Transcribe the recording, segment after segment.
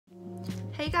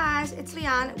Hey guys, it's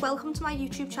Leanne. Welcome to my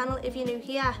YouTube channel if you're new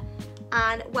here,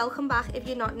 and welcome back if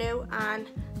you're not new, and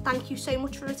thank you so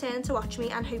much for returning to watch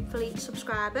me and hopefully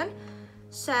subscribing.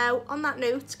 So on that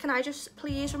note, can I just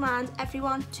please remind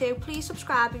everyone to please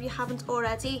subscribe if you haven't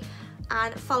already,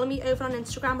 and follow me over on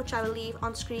Instagram, which I will leave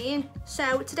on screen.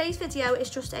 So today's video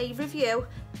is just a review,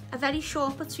 a very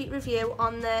short but sweet review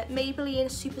on the Maybelline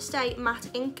Superstay Matte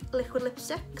Ink Liquid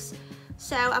Lipsticks.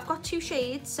 So I've got two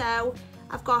shades. So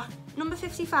I've got number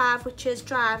 55, which is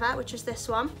Driver, which is this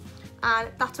one, and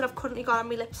that's what I've currently got on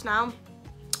my lips now.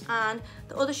 And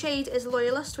the other shade is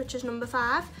Loyalist, which is number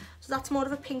 5, so that's more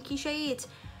of a pinky shade.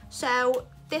 So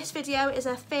this video is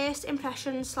a first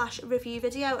impression / review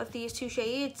video of these two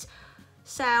shades.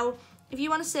 So if you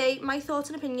want to see my thoughts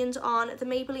and opinions on the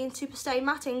Maybelline Superstay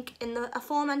Matte Ink in the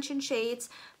aforementioned shades,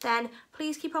 then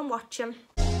please keep on watching.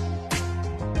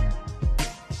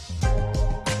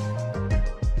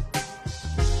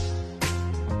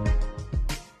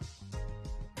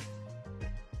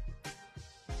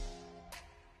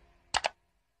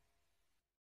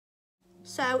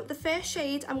 So the first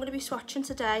shade I'm going to be swatching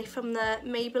today from the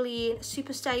Maybelline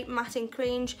Superstay Matte Ink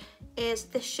range is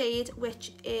this shade,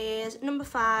 which is number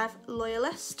 5,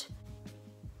 Loyalist.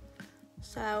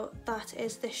 So that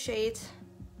is this shade.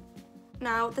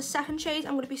 Now the second shade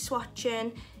I'm going to be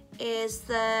swatching is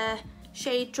the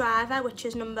shade Driver, which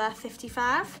is number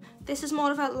 55. This is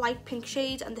more of a light pink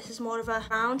shade and this is more of a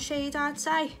brown shade, I'd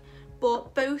say,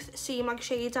 but both seem like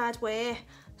shades I'd wear,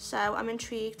 so I'm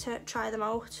intrigued to try them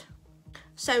out.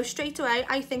 So straight away,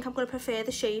 I think I'm going to prefer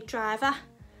the shade Driver.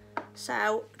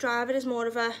 So Driver is more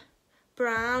of a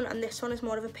brown and this one is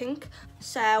more of a pink.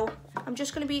 So I'm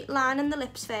just going to be lining the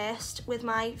lips first with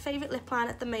my favourite lip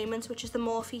liner at the moment, which is the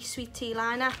Morphe Sweet Tea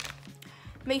Liner.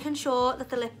 Making sure that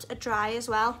the lips are dry as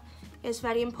well is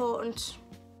very important.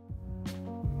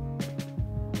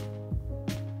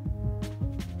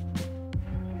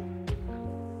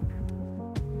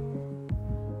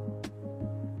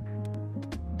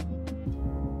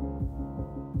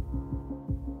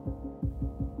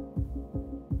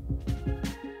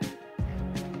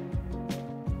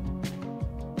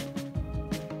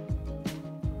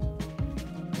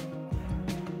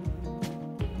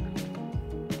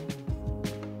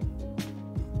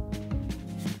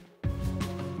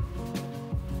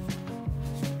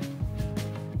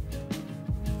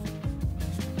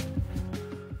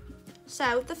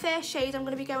 So the first shade I'm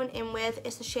going to be going in with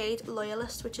is the shade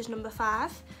Loyalist, which is number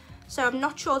 5. So I'm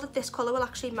not sure that this colour will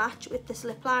actually match with this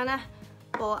lip liner,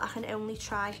 but I can only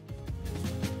try.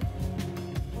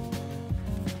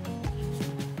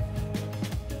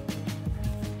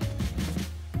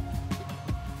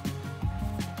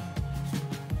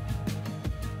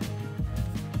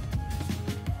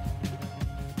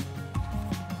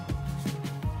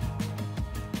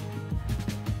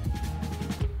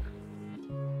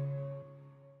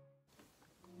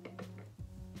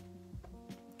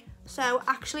 So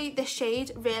actually this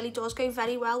shade really does go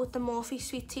very well with the Morphe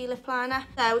Sweet Tea lip liner.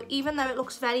 So even though it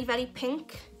looks very, very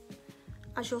pink,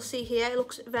 as you'll see here, it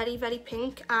looks very, very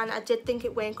pink, and I did think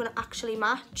it weren't going to actually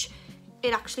match,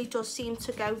 it actually does seem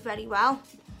to go very well.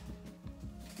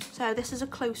 So this is a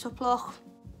close-up look,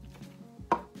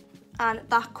 and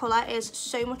that colour is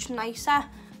so much nicer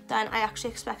than I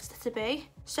actually expected it to be.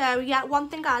 So yeah, one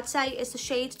thing I'd say is the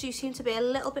shades do seem to be a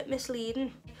little bit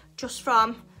misleading, just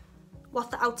from what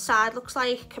the outside looks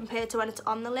like compared to when it's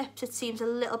on the lips. It seems a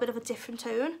little bit of a different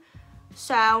tone.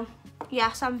 So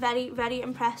yes, I'm very, very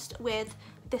impressed with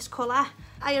this colour.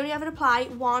 I only ever apply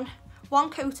one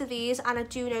coat of these, and I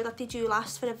do know that they do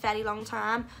last for a very long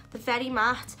time. They're very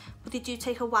matte, but they do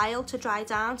take a while to dry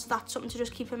down, so that's something to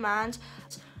just keep in mind.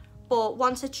 But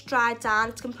once it's dried down,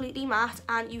 it's completely matte,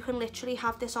 and you can literally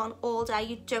have this on all day.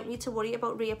 You don't need to worry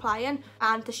about reapplying,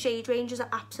 and the shade ranges are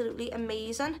absolutely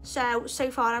amazing. So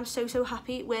far I'm so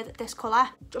happy with this colour.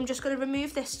 I'm just going to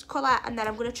remove this colour, and then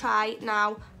I'm going to try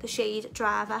now the shade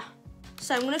Driver.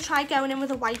 So I'm going to try going in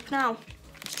with a wipe now,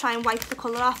 to try and wipe the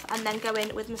colour off, and then go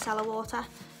in with micellar water,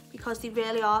 because they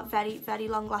really are very, very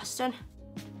long lasting.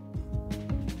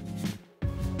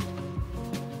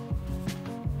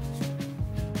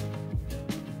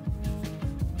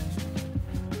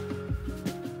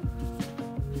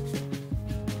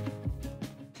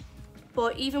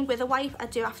 But even with a wipe, I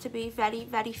do have to be very,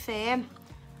 very firm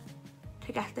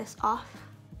to get this off.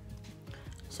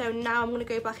 So now I'm going to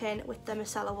go back in with the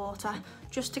micellar water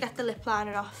just to get the lip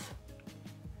liner off,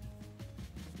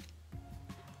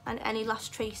 and any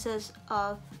last traces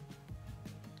of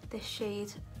this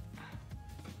shade.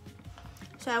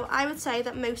 So I would say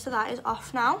that most of that is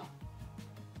off now.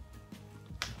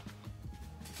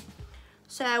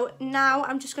 So now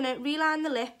I'm just going to reline the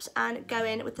lips and go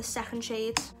in with the second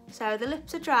shade. So the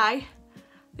lips are dry.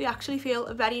 They actually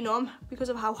feel very numb because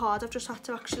of how hard I've just had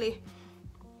to actually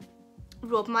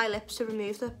rub my lips to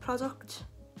remove the product.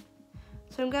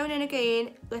 So I'm going in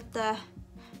again with the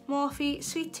Morphe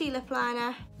Sweet Tea Lip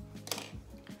Liner.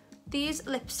 These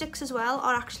lipsticks as well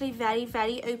are actually very,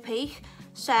 very opaque.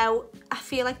 So I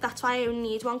feel like that's why I only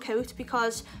need one coat,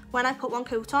 because when I put one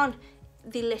coat on,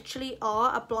 they literally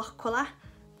are a block colour.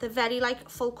 They're very like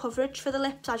full coverage for the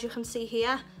lips, as you can see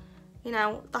here. You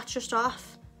know, that's just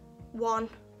off 1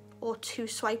 or 2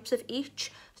 swipes of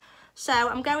each. So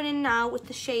I'm going in now with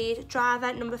the shade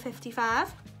Driver number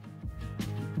 55.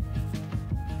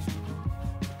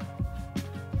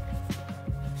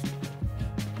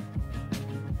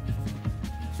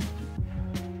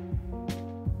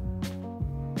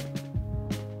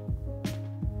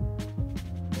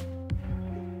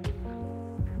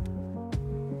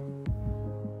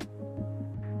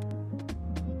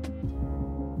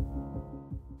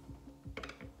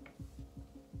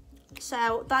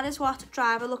 So that is what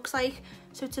Driver looks like.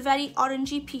 So it's a very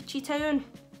orangey peachy tone,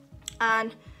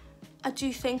 and I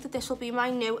do think that this will be my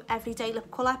new everyday lip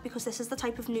colour, because this is the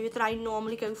type of nude that I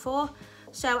normally go for.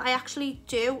 So I actually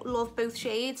do love both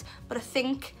shades, but I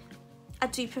think I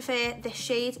do prefer this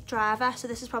shade Driver, so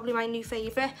this is probably my new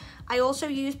favourite. I also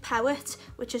use Poet,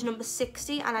 which is number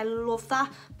 60, and I love that,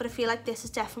 but I feel like this is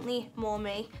definitely more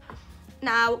me.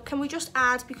 Now, can we just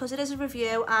add, because it is a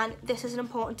review and this is an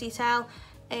important detail,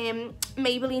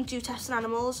 Maybelline do test on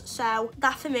animals, so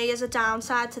that for me is a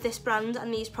downside to this brand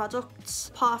and these products.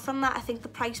 Apart from that, I think the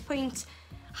price point,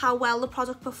 how well the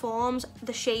product performs,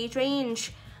 the shade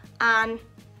range, and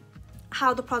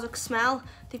how the products smell.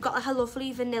 They've got like a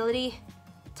lovely vanilla-y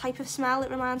type of smell,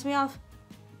 it reminds me of.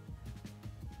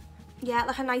 Yeah,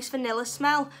 like a nice vanilla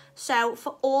smell. So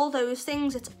for all those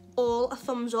things, it's all a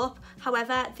thumbs up.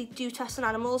 However, they do test on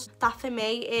animals. That for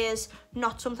me is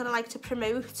not something I like to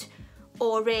promote,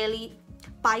 or really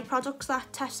buy products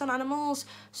that test on animals.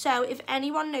 So if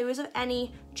anyone knows of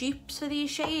any dupes for these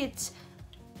shades,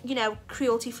 you know,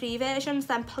 cruelty-free versions,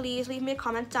 then please leave me a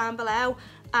comment down below,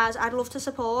 as I'd love to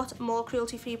support more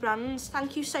cruelty-free brands.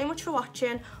 Thank you so much for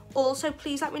watching. Also,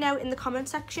 please let me know in the comment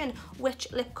section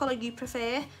which lip colour you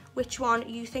prefer, which one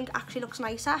you think actually looks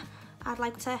nicer. I'd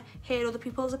like to hear other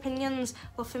people's opinions,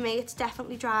 but for me it's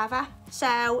definitely Driver.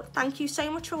 So thank you so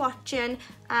much for watching,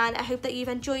 and I hope that you've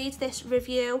enjoyed this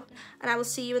review, and I will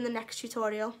see you in the next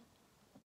tutorial.